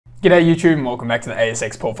G'day YouTube and welcome back to the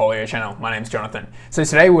ASX Portfolio channel. My name's Jonathan. So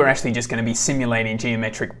today we're actually just going to be simulating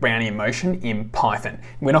geometric Brownian motion in Python.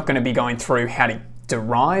 We're not going to be going through how to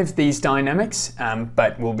derive these dynamics,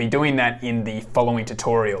 but we'll be doing that in the following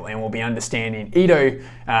tutorial, and we'll be understanding Ito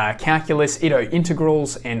calculus, Ito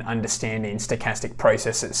integrals, and understanding stochastic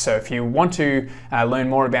processes. So if you want to learn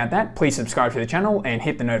more about that, please subscribe to the channel and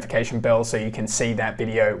hit the notification bell so you can see that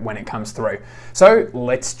video when it comes through. So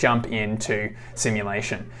let's jump into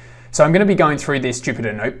simulation. So I'm going to be going through this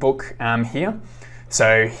Jupyter notebook here.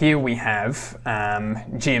 So here we have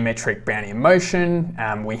geometric Brownian motion,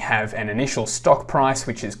 we have an initial stock price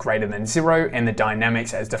which is greater than 0, and the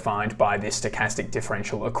dynamics as defined by this stochastic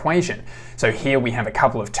differential equation. So here we have a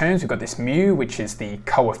couple of terms. We've got this mu, which is the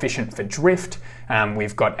coefficient for drift.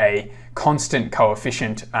 We've got a constant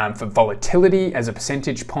coefficient for volatility as a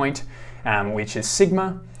percentage point, which is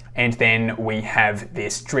sigma. And then we have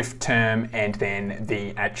this drift term and then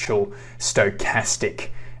the actual stochastic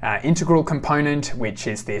integral component, which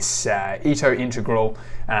is this Ito integral,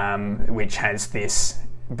 which has this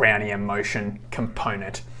Brownian motion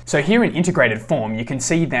component. So here in integrated form, you can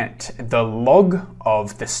see that the log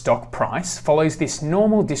of the stock price follows this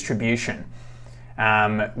normal distribution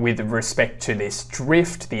with respect to this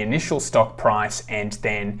drift, the initial stock price, and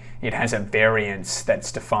then it has a variance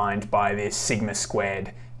that's defined by this sigma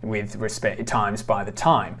squared with respect times by the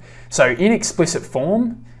time. So in explicit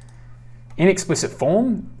form,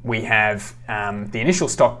 we have the initial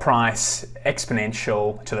stock price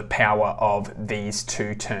exponential to the power of these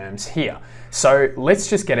two terms here. So let's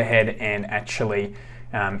just get ahead and actually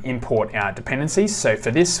import our dependencies. So for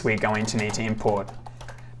this, we're going to need to import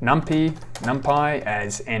Numpy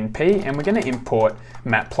as np, and we're going to import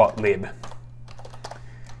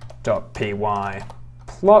matplotlib.py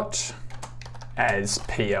plot as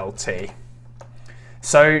plt.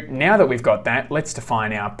 So now that we've got that, let's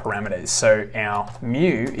define our parameters. So our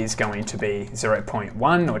mu is going to be 0.1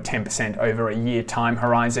 or 10% over a year time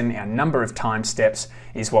horizon. Our number of time steps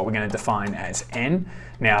is what we're going to define as n.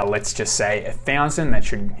 Now let's just say 1,000, that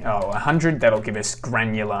should, 100, that'll give us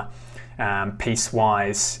granular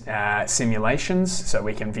piecewise simulations, so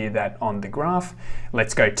we can view that on the graph.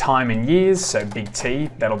 Let's go time in years, so big T,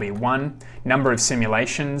 that'll be 1. Number of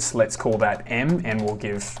simulations, let's call that M, and we'll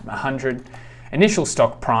give 100. Initial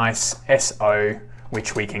stock price, SO,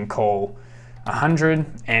 which we can call 100,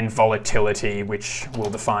 and volatility, which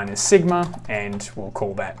we'll define as sigma, and we'll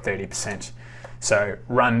call that 30%. So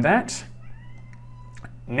run that.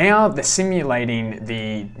 Now the simulating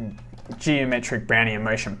the geometric Brownian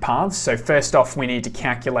motion paths. So first off, we need to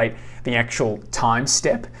calculate the actual time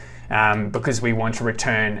step because we want to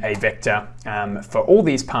return a vector for all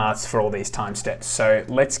these paths for all these time steps. So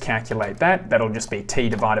let's calculate that. That'll just be t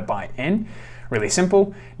divided by n. Really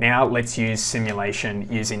simple. Now let's use simulation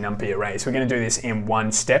using Numpy arrays. We're going to do this in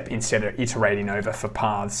one step instead of iterating over for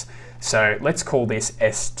paths. So let's call this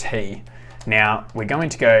st. Now we're going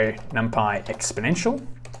to go NumPy exponential.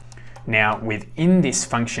 Now within this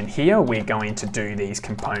function here, we're going to do these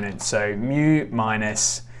components. So mu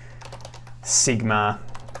minus sigma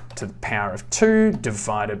to the power of 2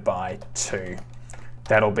 divided by 2.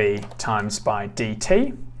 That'll be times by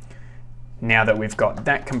dt. Now that we've got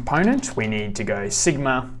that component, we need to go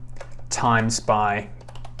sigma times by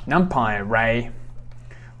NumPy array.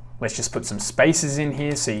 Let's just put some spaces in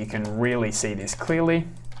here so you can really see this clearly.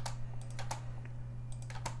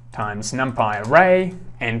 Times NumPy array,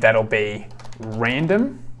 and that'll be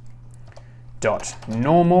random dot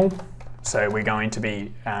normal. So we're going to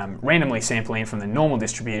be randomly sampling from the normal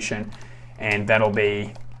distribution, and that'll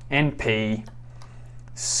be np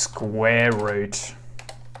square root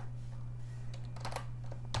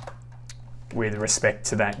with respect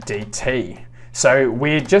to that dt. So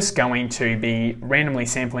we're just going to be randomly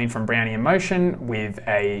sampling from Brownian motion with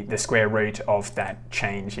the square root of that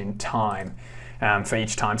change in time for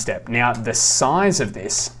each time step. Now the size of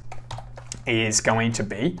this is going to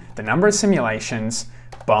be the number of simulations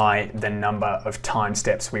by the number of time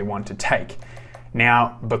steps we want to take.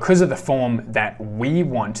 Now because of the form that we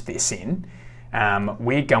want this in,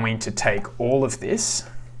 we're going to take all of this.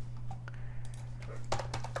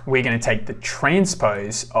 We're going to take the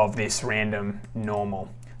transpose of this random normal.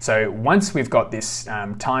 So once we've got this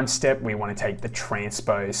time step, we want to take the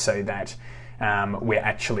transpose so that we're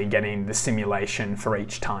actually getting the simulation for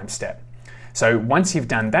each time step. So once you've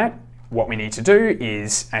done that, what we need to do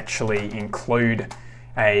is actually include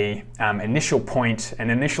an initial point, an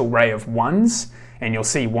initial array of 1s, and you'll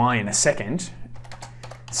see why in a second.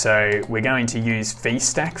 So we're going to use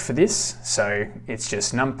vstack for this. So it's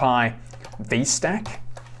just NumPy vstack.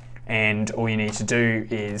 and all you need to do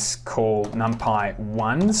is call numpy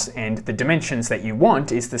ones, and the dimensions that you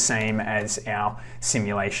want is the same as our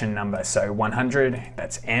simulation number. So 100,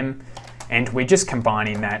 that's M, and we're just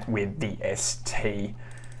combining that with the ST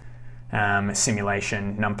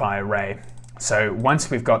simulation numpy array. So once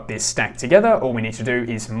we've got this stacked together, all we need to do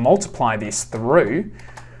is multiply this through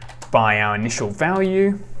by our initial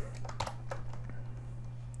value.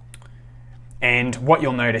 And what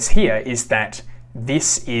you'll notice here is that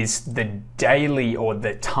this is the daily or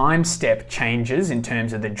the time step changes in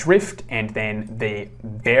terms of the drift and then the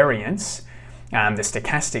variance, the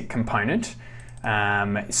stochastic component.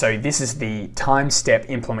 So this is the time step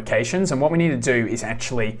implementations, and what we need to do is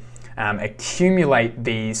actually accumulate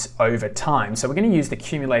these over time. So we're going to use the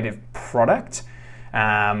cumulative product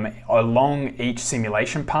along each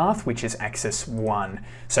simulation path, which is axis 1.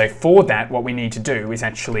 So for that, what we need to do is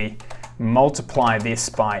actually multiply this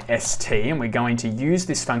by st, and we're going to use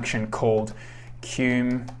this function called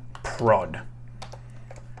QuantProd.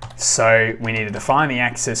 So we need to define the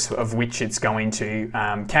axis of which it's going to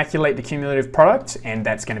calculate the cumulative product, and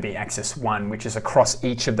that's going to be axis 1, which is across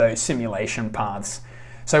each of those simulation paths.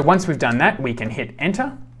 So once we've done that, we can hit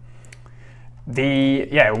enter.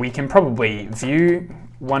 We can probably view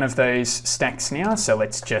one of those stacks now. So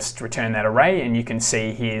let's just return that array, and you can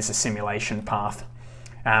see here's a simulation path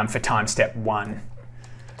for time step 1.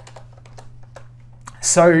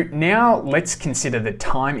 So now let's consider the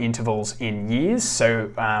time intervals in years.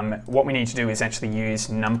 So what we need to do is actually use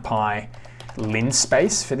numpy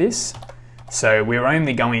linspace for this. So we're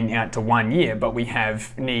only going out to 1 year, but we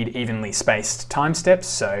need evenly spaced time steps,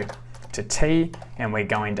 so to t, and we're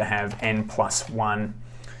going to have n+1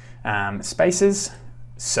 spaces.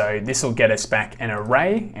 So this will get us back an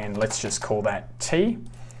array, and let's just call that t,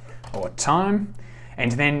 or time.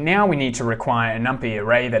 And then now we need to require a numpy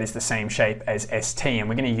array that is the same shape as st, and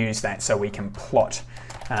we're going to use that so we can plot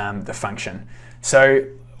the function. So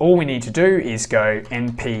all we need to do is go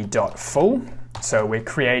np.full. So we're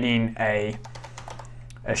creating a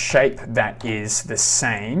shape that is the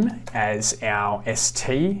same as our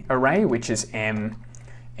st array, which is mn+1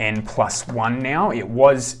 now. It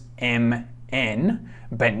was mn,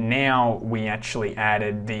 but now we actually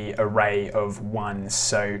added the array of ones.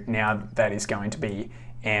 So now that is going to be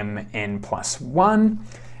mn+1.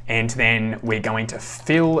 And then we're going to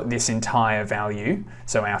fill this entire value.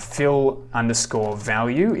 So our fill underscore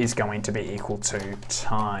value is going to be equal to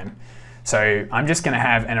time. So I'm just going to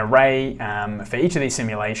have an array for each of these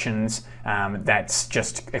simulations that's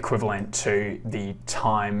just equivalent to the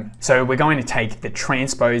time. So we're going to take the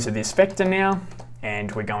transpose of this vector now,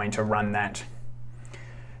 and we're going to run that.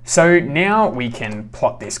 So now we can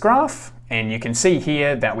plot this graph, and you can see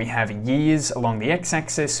here that we have years along the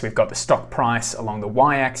x-axis, we've got the stock price along the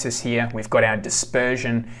y-axis here, we've got our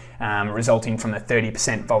dispersion resulting from the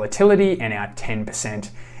 30% volatility and our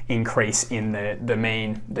 10% increase in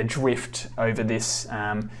the drift over this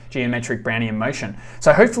geometric Brownian motion.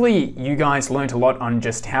 So hopefully you guys learned a lot on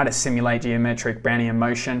just how to simulate geometric Brownian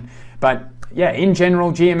motion. But yeah, in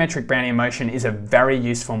general, geometric Brownian motion is a very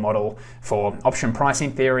useful model for option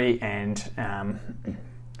pricing theory, and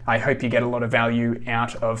I hope you get a lot of value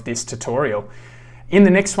out of this tutorial. In the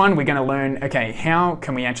next one, we're going to learn, okay, how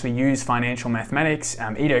can we actually use financial mathematics,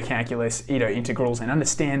 Ito calculus, Ito integrals, and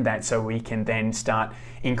understand that so we can then start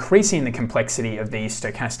increasing the complexity of these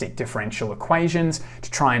stochastic differential equations to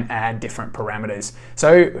try and add different parameters.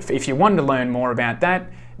 So if you want to learn more about that,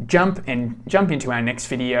 jump into our next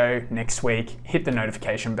video next week, hit the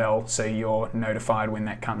notification bell so you're notified when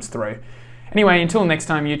that comes through. Anyway, until next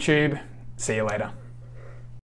time, YouTube, see you later.